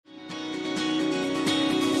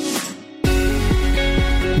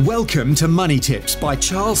Welcome to Money Tips by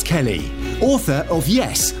Charles Kelly, author of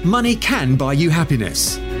Yes, Money Can Buy You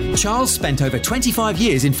Happiness. Charles spent over 25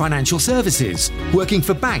 years in financial services, working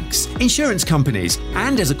for banks, insurance companies,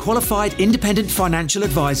 and as a qualified independent financial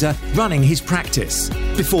advisor running his practice,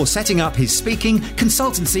 before setting up his speaking,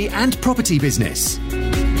 consultancy, and property business.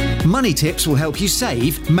 Money Tips will help you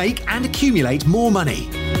save, make, and accumulate more money,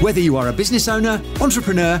 whether you are a business owner,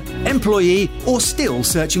 entrepreneur, employee, or still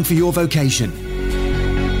searching for your vocation.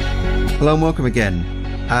 Hello and welcome again.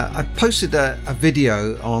 I posted a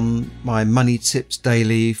video on my Money Tips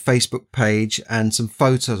Daily Facebook page and some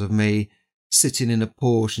photos of me sitting in a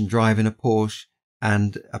Porsche and driving a Porsche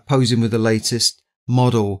and posing with the latest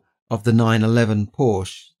model of the 911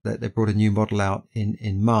 Porsche that they brought a new model out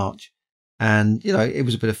in March. And, you know, it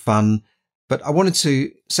was a bit of fun, but I wanted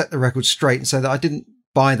to set the record straight and say that I didn't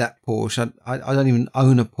buy that Porsche. I don't even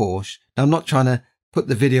own a Porsche. Now, I'm not trying to put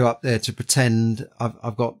the video up there to pretend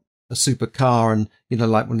I've got a supercar and, you know,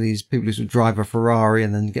 like one of these people who drive a Ferrari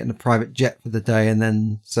and then get in a private jet for the day and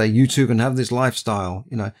then say, you too can have this lifestyle.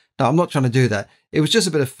 You know, no, I'm not trying to do that. It was just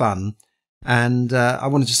a bit of fun. And I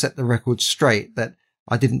wanted to set the record straight that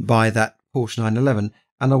I didn't buy that Porsche 911.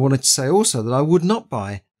 And I wanted to say also that I would not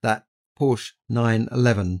buy that Porsche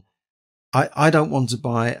 911. I don't want to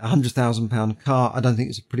buy a £100,000 car. I don't think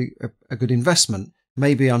it's a good investment.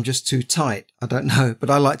 Maybe I'm just too tight. I don't know, but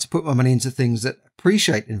I like to put my money into things that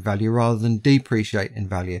appreciate in value rather than depreciate in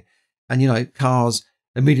value. And, you know, cars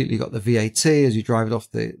immediately got the VAT as you drive it off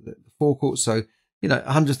the forecourt. So, you know,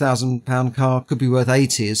 a £100,000 car could be worth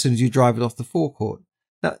 80 as soon as you drive it off the forecourt.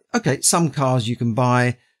 Now, okay, some cars you can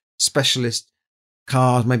buy, specialist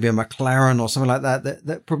cars, maybe a McLaren or something like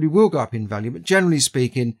that probably will go up in value. But generally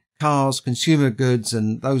speaking, cars, consumer goods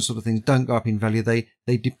and those sort of things don't go up in value. They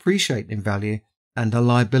depreciate in value and are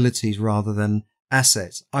liabilities rather than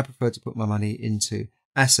assets. I prefer to put my money into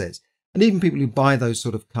assets. And even people who buy those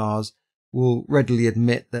sort of cars will readily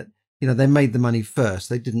admit that, you know, they made the money first.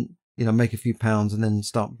 They didn't, you know, make a few pounds and then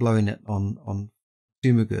start blowing it on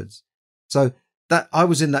consumer goods. So that I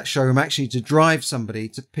was in that showroom actually to drive somebody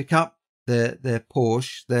to pick up their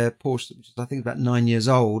Porsche, which is I think about 9 years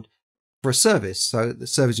old, for a service. So the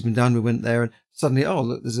service had been done. We went there and suddenly, oh,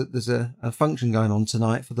 look, there's a function going on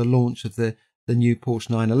tonight for the launch of the new Porsche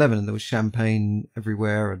 911, and there was champagne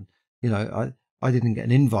everywhere. And, you know, I didn't get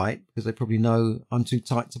an invite because they probably know I'm too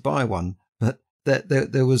tight to buy one, but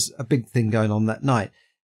there was a big thing going on that night.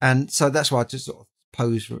 And so that's why I just sort of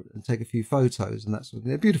pose and take a few photos and that sort of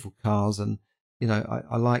thing. They're beautiful cars and, you know,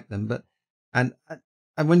 I like them. But, and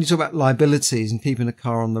when you talk about liabilities and keeping a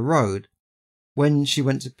car on the road, when she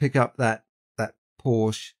went to pick up that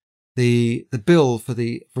Porsche, the bill for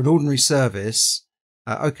an ordinary service,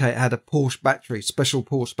 it had a Porsche battery, special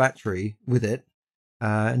Porsche battery with it.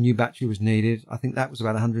 A new battery was needed. I think that was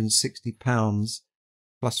about £160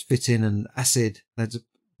 plus fit-in and acid. They had to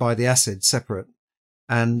buy the acid separate.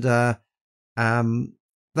 And that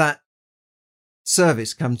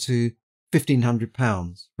service come to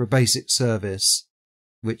 £1,500 for a basic service,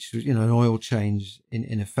 which was, you know, an oil change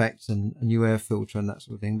in effect and a new air filter and that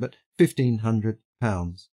sort of thing. But £1,500.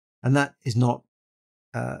 And that is not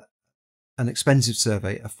an expensive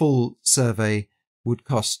survey. A full survey would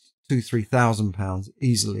cost £2,000-3,000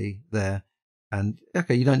 easily there. And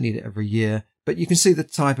okay, you don't need it every year, but you can see the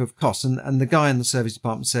type of cost. And the guy in the service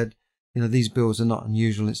department said, you know, these bills are not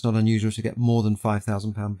unusual. It's not unusual to get more than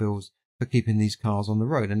 £5,000 bills for keeping these cars on the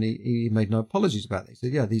road. And he made no apologies about it. He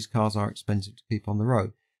said, yeah, these cars are expensive to keep on the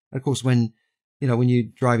road. And of course, when you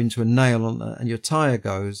drive into a nail and your tire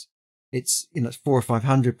goes, it's, you know, it's £400 or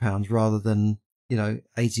 £500 rather than, you know,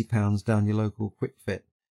 £80 down your local Quick Fit,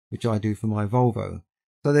 which I do for my Volvo.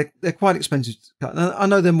 So they're quite expensive. I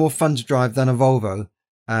know they're more fun to drive than a Volvo.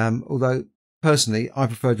 Although personally, I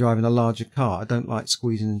prefer driving a larger car. I don't like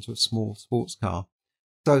squeezing into a small sports car.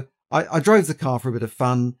 So I drove the car for a bit of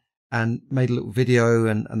fun and made a little video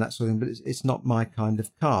and that sort of thing, but it's not my kind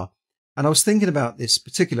of car. And I was thinking about this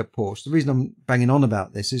particular Porsche. The reason I'm banging on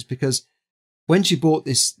about this is because when she bought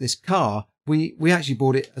this car, we actually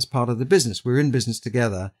bought it as part of the business. We were in business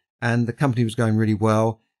together and the company was going really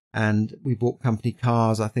well. And we bought company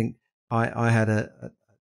cars. I think I had a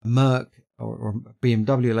Merc or a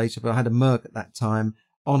BMW later, but I had a Merc at that time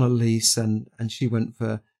on a lease and she went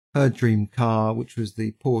for her dream car, which was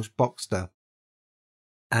the Porsche Boxster.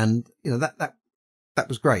 And, you know, that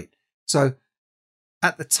was great. So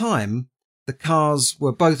at the time, the cars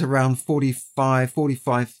were both around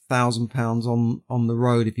 £45,000 on the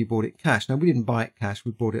road if you bought it cash. Now, we didn't buy it cash.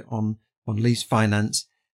 We bought it on lease finance,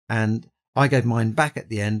 and I gave mine back at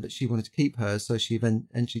the end, but she wanted to keep hers. So she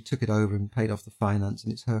eventually took it over and paid off the finance,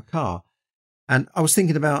 and it's her car. And I was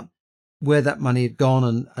thinking about where that money had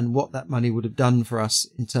gone and what that money would have done for us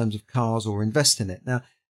in terms of cars or invest in it. Now,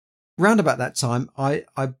 round about that time, I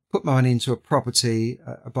put my money into a property,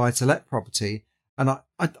 a buy-to-let property, and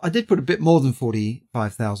I did put a bit more than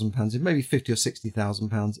 £45,000 in, maybe £50,000 or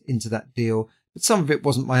 £60,000 into that deal. But some of it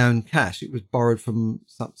wasn't my own cash. It was borrowed from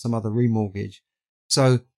some other remortgage.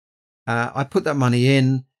 So I put that money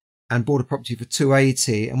in and bought a property for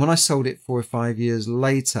 280. And when I sold it 4 or 5 years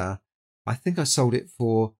later, I think I sold it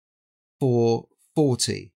for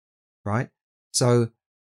 440, right? So,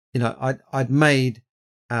 I'd made,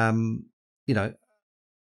 140,000,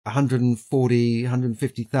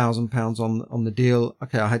 £150,000 on the deal.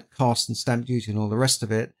 Okay. I had costs and stamp duty and all the rest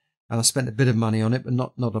of it. And I spent a bit of money on it, but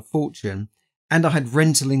not a fortune. And I had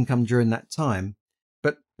rental income during that time.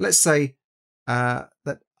 But let's say, that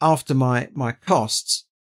after my costs,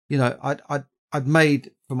 I'd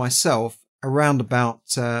made for myself around about,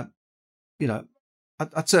 I'd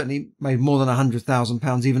certainly made more than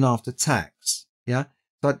 £100,000 even after tax. Yeah.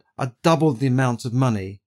 So I doubled the amount of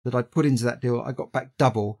money that I'd put into that deal. I got back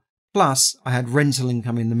double. Plus I had rental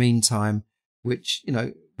income in the meantime, which,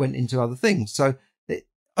 went into other things. So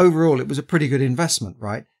overall, it was a pretty good investment,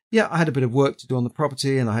 right? Yeah. I had a bit of work to do on the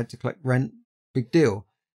property and I had to collect rent. Big deal.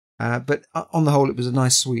 But on the whole, it was a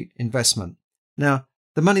nice, sweet investment. Now,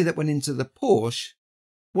 the money that went into the Porsche,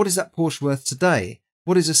 what is that Porsche worth today?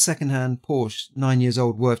 What is a second-hand Porsche 9 years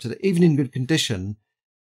old worth today? Even in good condition,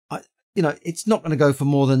 it's not going to go for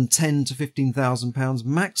more than £10,000 to £15,000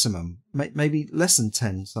 maximum, maybe less than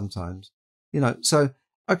 10 sometimes. So,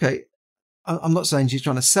 okay, I'm not saying she's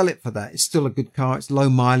trying to sell it for that. It's still a good car. It's low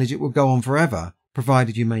mileage. It will go on forever,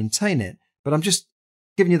 provided you maintain it. But I'm just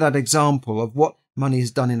giving you that example of what money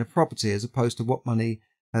has done in a property as opposed to what money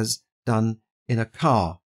has done in a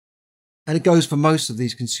car. And it goes for most of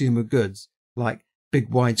these consumer goods, like big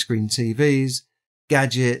widescreen TVs,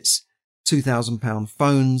 gadgets, £2,000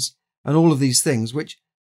 phones, and all of these things, which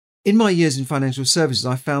in my years in financial services,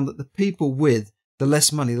 I found that the people with the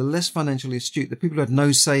less money, the less financially astute, the people who had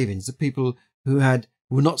no savings, the people who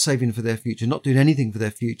were not saving for their future, not doing anything for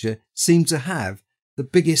their future, seemed to have the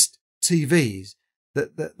biggest TVs,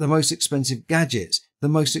 the most expensive gadgets, the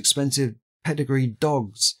most expensive pedigree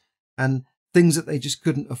dogs, and things that they just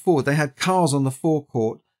couldn't afford. They had cars on the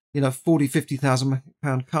forecourt, £40,000,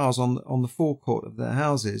 £50,000 cars on the forecourt of their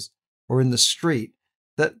houses or in the street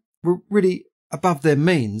that were really above their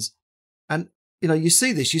means. And, you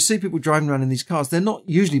see this, you see people driving around in these cars. They're not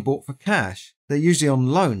usually bought for cash. They're usually on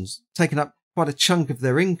loans, taking up quite a chunk of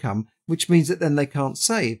their income, which means that then they can't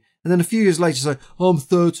save. And then a few years later say, I'm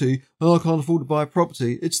 30 and I can't afford to buy a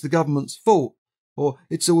property. It's the government's fault. Or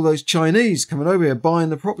it's all those Chinese coming over here buying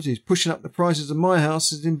the properties, pushing up the prices of my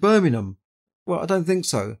houses in Birmingham. Well, I don't think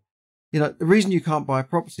so. The reason you can't buy a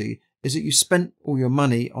property is that you spent all your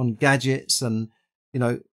money on gadgets and,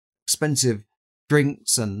 expensive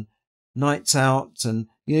drinks and nights out, and,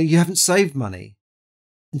 you haven't saved money.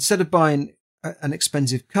 Instead of buying an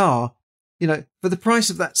expensive car, for the price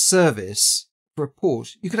of that service for a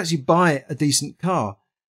Porsche, you could actually buy a decent car.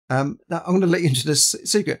 Now I'm going to let you into this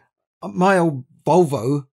secret. My old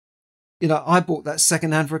Volvo, I bought that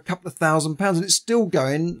secondhand for a couple of £1,000 and it's still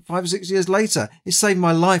going 5 or 6 years later. It saved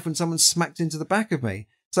my life when someone smacked into the back of me.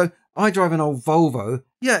 So I drive an old Volvo.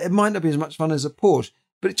 Yeah, it might not be as much fun as a Porsche,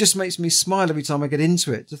 but it just makes me smile every time I get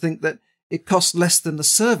into it to think that it costs less than the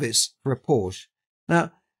service for a Porsche.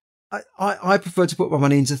 Now, I prefer to put my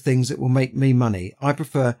money into things that will make me money. I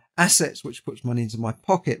prefer assets which puts money into my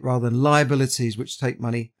pocket rather than liabilities which take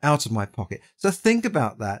money out of my pocket. So think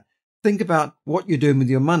about that. Think about what you're doing with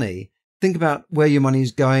your money. Think about where your money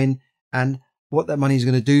is going and what that money is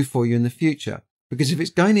going to do for you in the future. Because if it's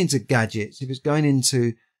going into gadgets, if it's going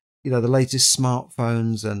into, the latest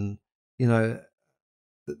smartphones and,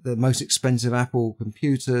 the most expensive Apple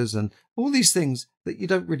computers and all these things that you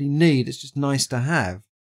don't really need, it's just nice to have.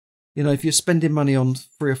 If you're spending money on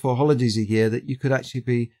 3 or 4 holidays a year that you could actually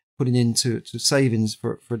be putting into savings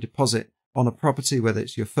for a deposit on a property, whether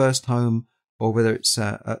it's your first home or whether it's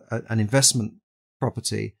an investment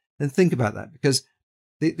property, then think about that. Because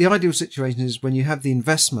the ideal situation is when you have the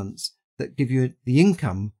investments that give you the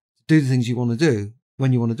income to do the things you want to do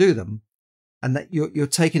when you want to do them, and that you're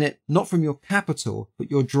taking it not from your capital, but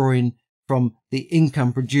you're drawing from the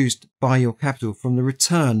income produced by your capital, from the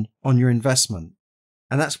return on your investment.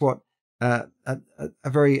 And that's what a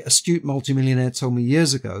very astute multimillionaire told me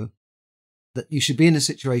years ago, that you should be in a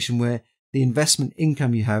situation where the investment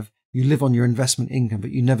income you have, you live on your investment income,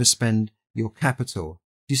 but you never spend your capital.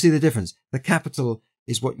 Do you see the difference? The capital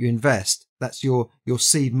is what you invest. That's your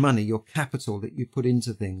seed money, your capital that you put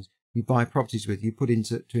into things. You buy properties with, you put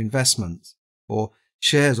into investments. or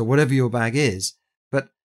shares or whatever your bag is. But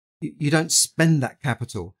you don't spend that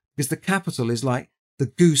capital, because the capital is like the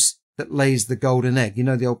goose that lays the golden egg. You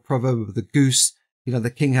know, the old proverb of the goose, the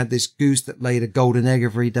king had this goose that laid a golden egg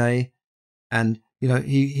every day. And,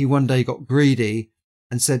 he one day got greedy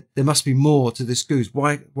and said, there must be more to this goose.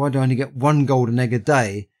 Why do I only get one golden egg a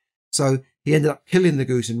day? So he ended up killing the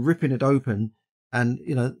goose and ripping it open and,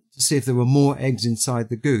 to see if there were more eggs inside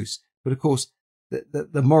the goose. But of course,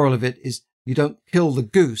 the moral of it is you don't kill the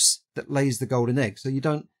goose that lays the golden egg. So you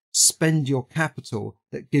don't spend your capital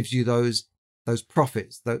that gives you those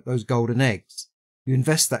profits, those golden eggs. You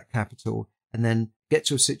invest that capital and then get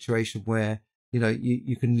to a situation where,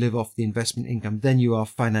 you can live off the investment income. Then you are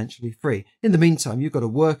financially free. In the meantime, you've got to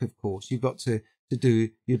work, of course. You've got to do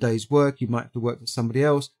your day's work. You might have to work for somebody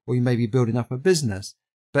else, or you may be building up a business.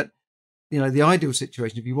 But, the ideal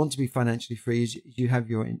situation, if you want to be financially free, is you have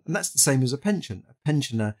and that's the same as a pension. A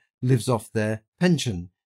pensioner lives off their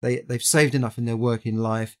pension. They've saved enough in their working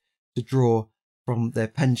life to draw from their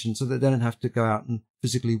pension so that they don't have to go out and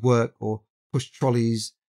physically work or push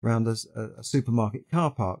trolleys around a supermarket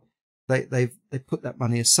car park. They put that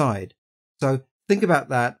money aside. So think about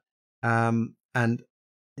that. And,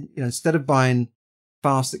 instead of buying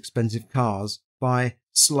fast, expensive cars, buy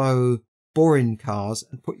slow, boring cars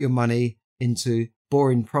and put your money into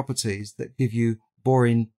boring properties that give you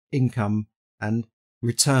boring income and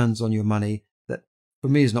returns on your money. That for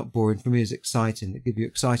me is not boring. For me is exciting. That give you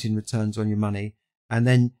exciting returns on your money. And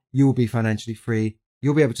then you will be financially free.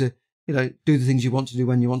 You'll be able to, do the things you want to do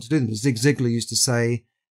when you want to do them. Zig Ziglar used to say,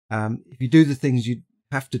 if you do the things you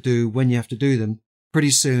have to do when you have to do them, pretty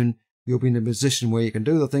soon you'll be in a position where you can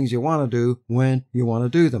do the things you want to do when you want to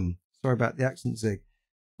do them. Sorry about the accent, Zig.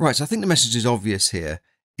 Right, so I think the message is obvious here.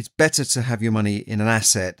 It's better to have your money in an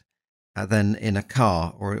asset than in a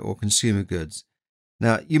car or consumer goods.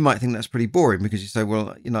 Now, you might think that's pretty boring because you say,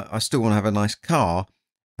 well, I still want to have a nice car,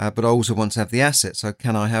 but I also want to have the asset, so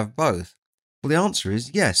can I have both? Well, the answer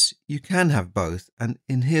is yes, you can have both, and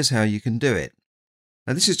here's how you can do it.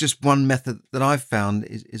 Now, this is just one method that I've found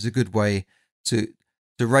is a good way to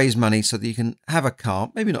raise money so that you can have a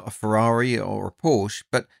car, maybe not a Ferrari or a Porsche,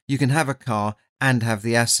 but you can have a car and have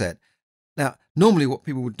the asset. Now, normally what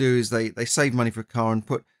people would do is they save money for a car and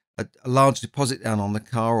put a large deposit down on the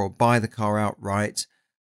car or buy the car outright,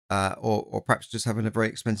 or perhaps just having a very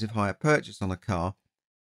expensive hire purchase on a car.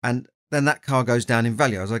 And then that car goes down in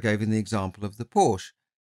value, as I gave in the example of the Porsche.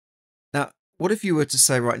 Now, what if you were to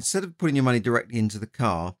say, right, instead of putting your money directly into the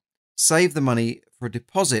car, save the money for a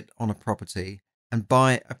deposit on a property and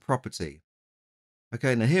buy a property?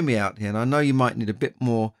 Okay, now hear me out here. And I know you might need a bit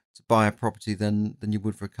more to buy a property than you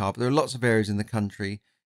would for a car, but there are lots of areas in the country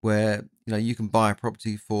where, you can buy a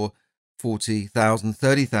property for 40,000,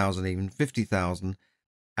 30,000, even 50,000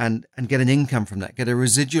 and get an income from that, get a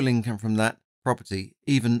residual income from that property,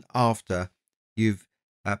 even after you've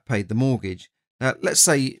paid the mortgage. Now, let's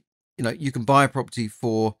say, you can buy a property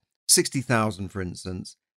for 60,000, for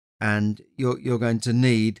instance, and you're going to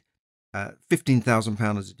need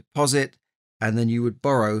 £15,000 as a deposit, and then you would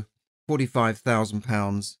borrow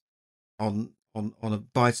 £45,000 on a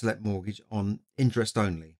buy-to-let mortgage on interest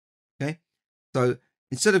only. Okay, so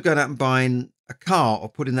instead of going out and buying a car or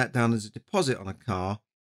putting that down as a deposit on a car,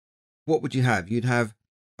 what would you have? You'd have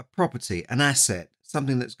a property, an asset,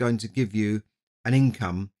 something that's going to give you an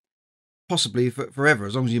income, possibly forever,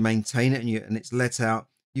 as long as you maintain it and it's let out.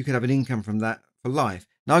 You could have an income from that for life.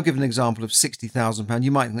 Now, I'll give an example of £60,000. You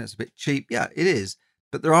might think that's a bit cheap. Yeah, it is.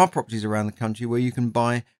 But there are properties around the country where you can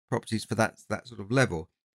buy properties for that sort of level.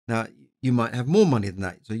 Now, you might have more money than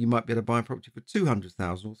that. So you might be able to buy a property for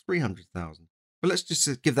 200,000 or 300,000. But let's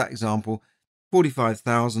just give that example.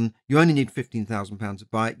 45,000, you only need £15,000 to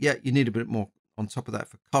buy it. Yeah, you need a bit more on top of that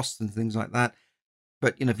for costs and things like that.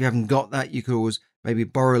 But, if you haven't got that, you could always maybe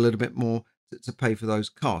borrow a little bit more to pay for those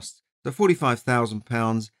costs. So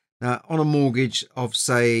 £45,000. Now, on a mortgage of,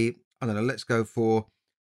 say, I don't know, let's go for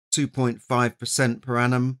 2.5% per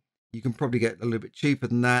annum. You can probably get a little bit cheaper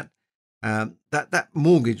than that. That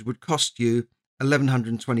mortgage would cost you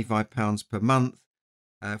 £1,125 per month.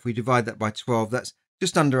 If we divide that by 12, that's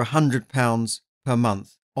just under £100 per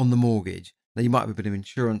month on the mortgage. Now, you might have a bit of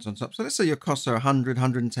insurance on top. So let's say your costs are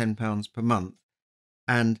 £110 per month.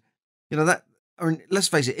 And, let's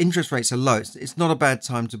face it, interest rates are low. It's not a bad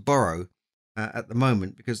time to borrow at the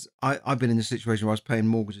moment, because I've been in a situation where I was paying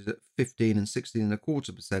mortgages at 15 and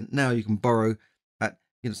 16.25%. Now you can borrow at,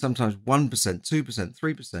 sometimes 1%, 2%,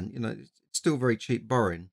 3%. It's still very cheap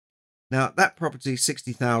borrowing. Now, that property,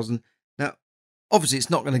 60,000. Now, obviously, it's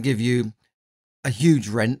not going to give you a huge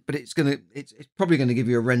rent, but it's probably going to give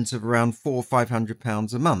you a rent of around £400 or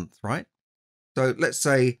 £500 a month, right? So let's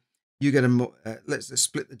say you get let's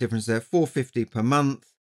split the difference there, $450 per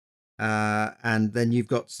month. And then you've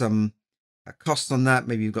got some costs on that.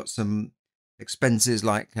 Maybe you've got some expenses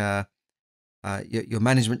like your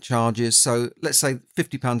management charges. So let's say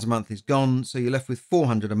 £50 a month is gone. So you're left with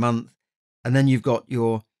 $400 a month. And then you've got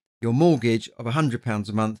your mortgage of £100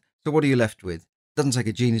 a month. So what are you left with? Doesn't take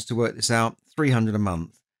a genius to work this out. $300 a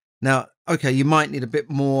month. Now, okay, you might need a bit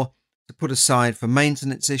more to put aside for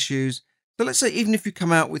maintenance issues. So let's say even if you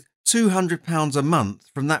come out with £200 a month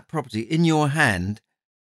from that property in your hand,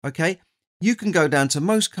 okay, you can go down to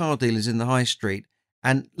most car dealers in the high street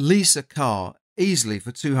and lease a car easily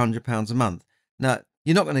for £200 a month. Now,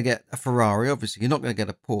 you're not going to get a Ferrari, obviously. You're not going to get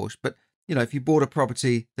a Porsche. But, if you bought a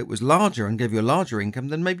property that was larger and gave you a larger income,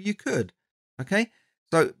 then maybe you could. Okay,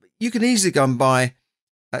 so you can easily go and buy,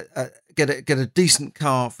 get a decent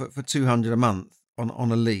car for £200 a month on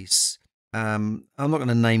a lease. I'm not going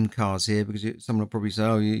to name cars here because someone will probably say,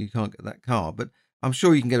 oh, you can't get that car. But I'm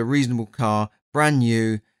sure you can get a reasonable car, brand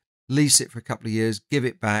new, lease it for a couple of years, give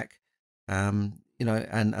it back, and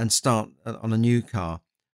start on a new car.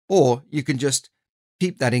 Or you can just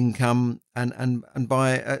keep that income and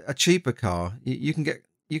buy a cheaper car. You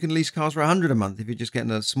can lease cars for £100 a month if you're just getting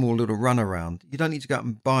a small little run around. You don't need to go out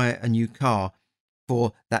and buy a new car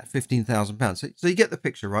for that £15,000. So you get the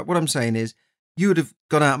picture, right? What I'm saying is you would have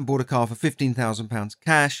gone out and bought a car for £15,000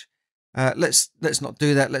 cash. Let's not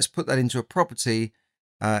do that. Let's put that into a property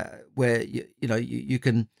where you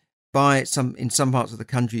can buy in some parts of the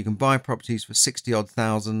country. You can buy properties for 60-odd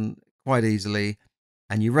thousand quite easily,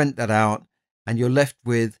 and you rent that out, and you're left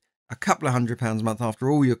with a couple of £100 a month after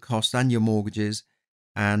all your costs and your mortgages.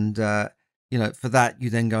 And for that, you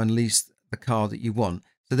then go and lease the car that you want.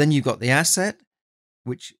 So then you've got the asset,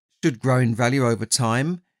 which should grow in value over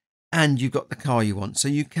time, and you've got the car you want. So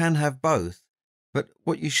you can have both. But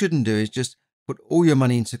what you shouldn't do is just put all your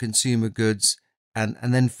money into consumer goods and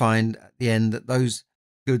then find at the end that those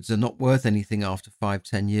goods are not worth anything after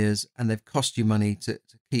 5-10 years, and they've cost you money to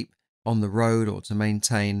keep on the road or to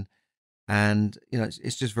maintain. And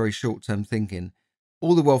it's just very short-term thinking.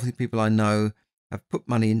 All the wealthy people I know have put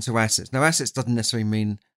money into assets. Now, assets doesn't necessarily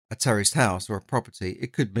mean a terraced house or a property.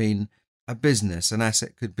 It could mean a business. An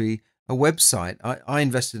asset could be a website. I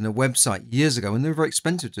invested in a website years ago, and they were very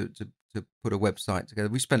expensive to put a website together.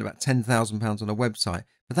 We spent about £10,000 on a website,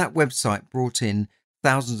 but that website brought in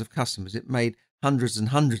thousands of customers. It made hundreds and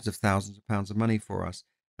hundreds of thousands of pounds of money for us,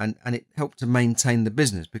 and it helped to maintain the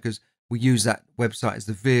business because we use that website as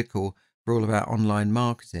the vehicle for all of our online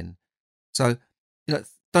marketing. So,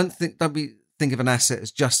 don't think of an asset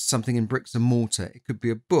as just something in bricks and mortar. It could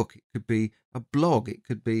be a book, it could be a blog, it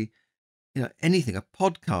could be anything, a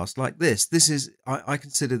podcast like this. This is, I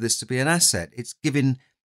consider this to be an asset. It's giving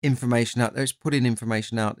information out there. It's putting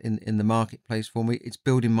information out in the marketplace for me. It's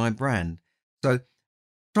building my brand. So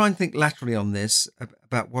try and think laterally on this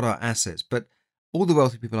about what are assets. But all the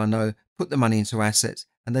wealthy people I know put their money into assets,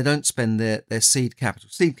 and they don't spend their seed capital.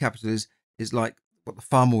 Seed capital is like what the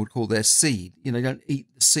farmer would call their seed. You don't eat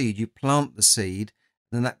the seed, you plant the seed,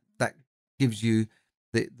 and then that gives you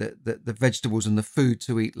the vegetables and the food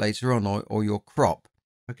to eat later on, or your crop.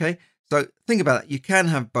 Okay, so think about it. You can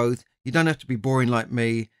have both. You don't have to be boring like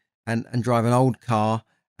me and drive an old car,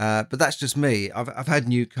 but that's just me. I've had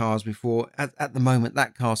new cars before. At the moment,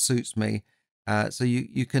 that car suits me, so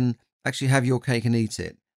you can actually have your cake and eat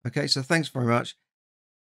it. Okay, so thanks very much.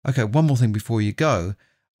 Okay, one more thing before you go.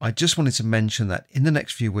 I just wanted to mention that in the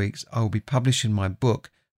next few weeks, I will be publishing my book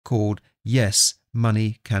called Yes,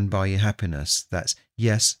 Money Can Buy You Happiness. That's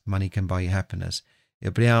Yes, Money Can Buy You Happiness.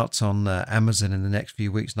 It'll be out on Amazon in the next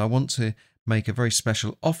few weeks, and I want to make a very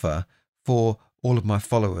special offer for all of my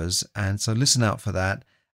followers. And so listen out for that,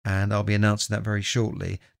 and I'll be announcing that very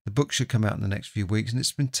shortly. The book should come out in the next few weeks, and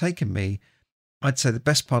it's been taking me, I'd say, the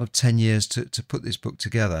best part of 10 years to put this book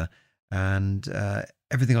together. And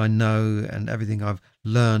everything I know and everything I've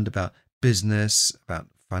learned about business, about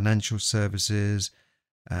financial services,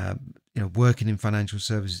 working in financial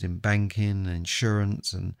services, in banking,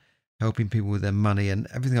 insurance, and helping people with their money, and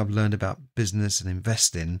everything I've learned about business and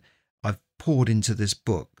investing, I've poured into this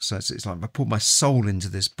book. So it's like I poured my soul into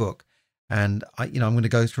this book, and I'm going to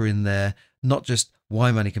go through in there not just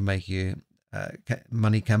why money can make you,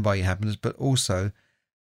 money can buy you happiness, but also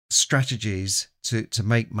strategies to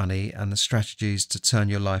make money and the strategies to turn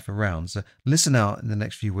your life around. So listen out in the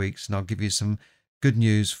next few weeks, and I'll give you some good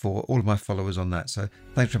news for all of my followers on that. So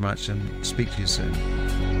thanks very much, and speak to you soon.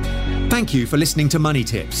 Thank you for listening to Money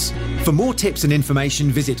Tips. For more tips and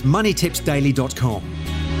information, visit moneytipsdaily.com.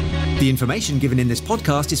 The information given in this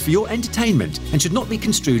podcast is for your entertainment and should not be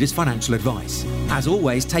construed as financial advice. As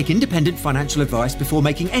always, take independent financial advice before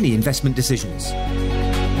making any investment decisions.